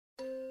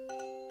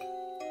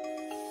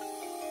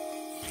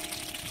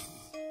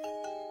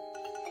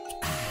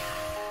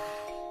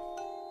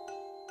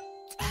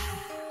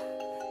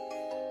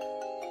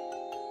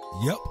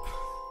Yep.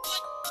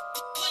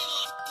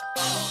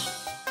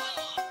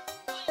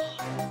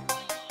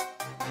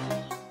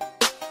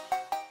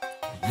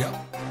 Yep.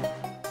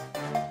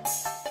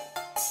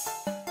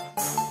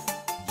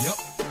 Yep.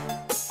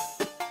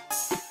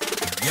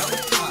 Yep.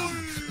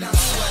 Now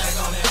swag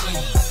on that lean.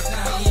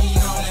 Now lean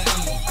on that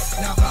lean.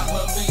 Now pop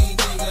a bean,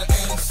 nigga,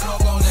 and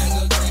smoke on that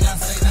good green. I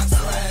say now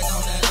swag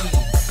on that lean.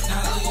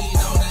 Now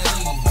lean on that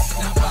lean.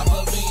 Now pop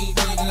a bean,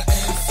 nigga,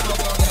 and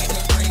smoke on that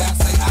good green. I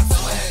say I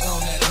swag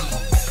on that lean.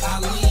 I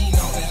lean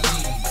on that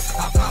lean.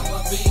 I pop a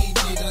bean,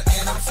 nigga,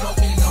 and I'm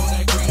smoking on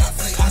that green. I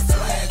say I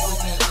swag on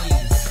that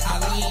lean. I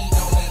lean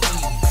on that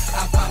lean.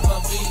 I pop a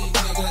bean,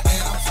 nigga,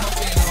 and I'm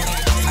smoking on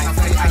that green. I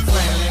say I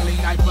swag on that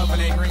lean. I'm puffing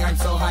that green. I'm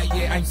so high,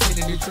 yeah, I'm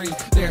sitting in the tree.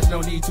 There's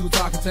no need to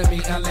talking to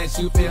me unless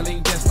you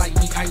feeling just like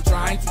me. I'm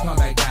trying to come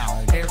back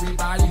down.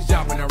 Everybody's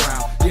jumping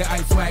around. Yeah,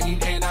 I'm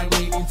swagging and I'm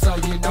leaning, so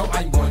you know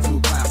I'm going to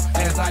clown.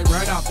 As I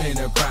run off in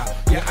the crowd,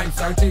 yeah, I'm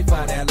searching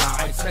for that loud.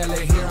 I smell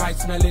it here, I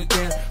smell it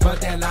there,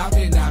 but that loud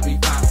cannot be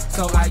found.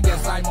 So I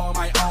guess I'm on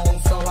my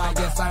own, so I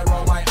guess I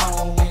roll my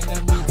own. In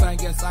the meantime,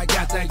 guess I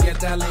got to get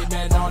that lead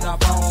man on the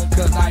phone,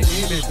 cause I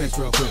need this bitch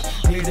real quick.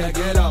 Need to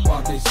get up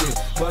off this shit,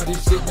 but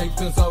this shit makes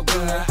me feel so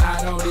good,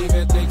 I don't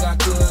even think I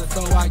could.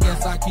 So I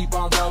guess I keep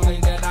on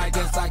rolling, and I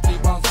guess I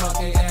keep on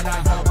smoking, and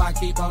I hope I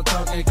keep on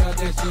talking, cause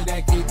this shit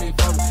ain't keep me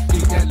focused.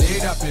 Keep that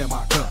lid up in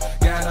my cup,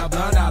 got a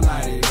blunt, I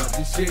light it up.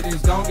 This shit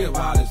is gon' get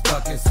wild as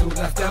fuck as soon as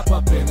I step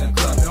up in the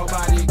club.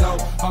 Nobody go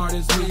hard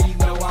as me,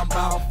 know I'm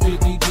about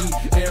 50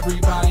 deep.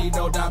 Everybody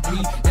know that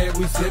beat, and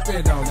we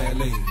sippin' on that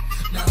lean.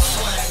 Now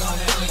swag on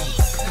that lean,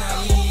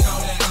 now lean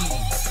on that lean.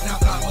 Now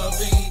pop a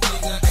bean,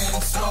 nigga,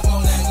 and smoke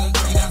on that good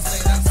green. I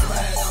say now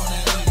swag on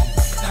that lean,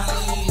 now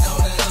lean on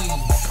that lean.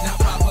 Now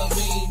pop a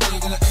bean,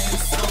 nigga, and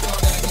smoke on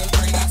that good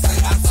green. I say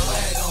I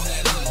swag on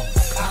that lean,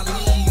 I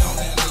lean on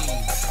that lean.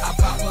 I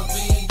pop a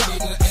bean,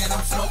 nigga, and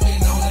I'm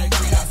smoking on that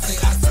green. I say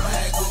I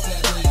swag on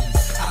that lean,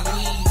 I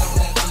lean on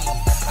that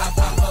lean. I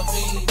pop a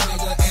bean,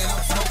 nigga, and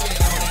I'm smoking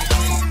on that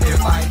green.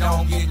 If I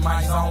don't get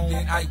my zone,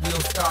 then I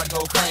will start go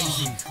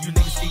crazy. You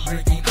niggas keep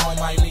drinking on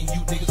my lean,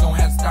 you niggas gon'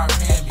 have to start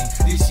paying me.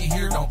 This shit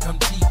here don't come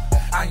cheap.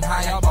 I'm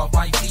high up off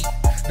my feet.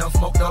 Don't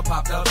smoke the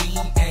pop the bean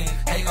and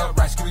hang up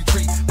right to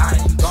retreat. I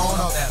ain't going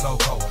on that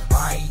loco.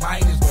 My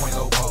mind is going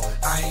loco.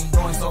 I ain't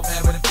going so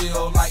fast but it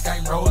feel like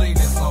I'm rolling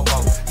in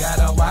slow-mo.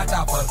 Gotta watch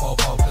out for the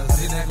fofo,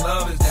 cause in that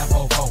glove is that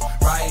fofo.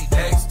 Right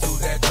next to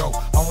that dope.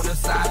 On the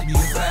side of me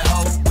is that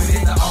hoe. When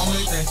it's the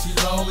only thing she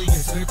low, we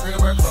get to the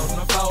crib, we're closing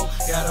the flow.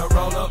 Gotta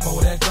roll up,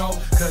 move that dope,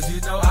 cause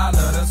you know I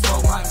love the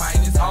smoke. My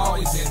mind is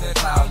always in the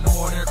cloud. In the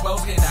morning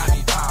close cannot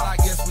be found. I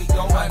guess we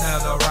go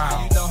another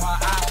round. You know how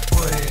I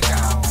put it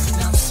down.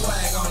 Now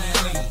swag on that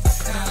lean,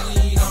 now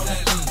lean on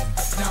that lean.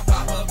 Now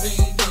pop a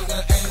bean, nigga,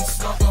 and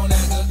smoke on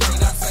that good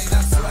green. I say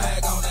now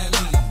swag on that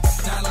lean,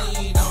 now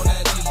lean on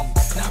that lean.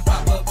 Now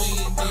pop a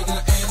bean, nigga,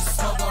 and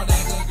smoke on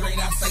that good green.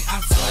 I say I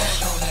swag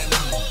on that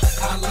lean,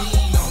 I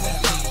lean on that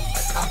lean.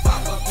 I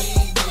pop a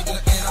bean, nigga,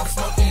 and I'm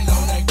smoking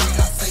on that green.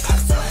 I say I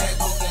swag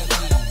on that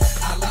lean,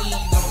 I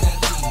lean on that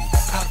lean.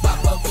 I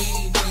pop a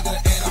bean, nigga,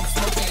 and I'm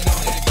smoking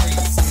on that green.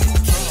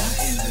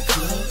 In the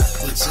club,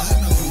 but y'all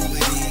know who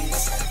it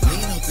is.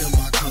 Lean up in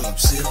my cup,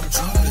 shit, I'm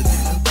drunker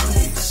than a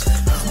bitch.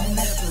 I'm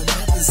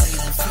never say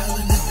I'm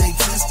felon if they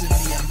testing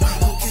me. I might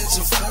go catch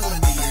a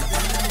felony and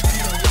then they'll be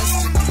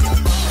arresting me. I'm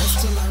rest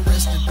till I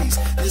rest in peace.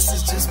 This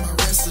is just my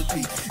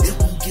recipe.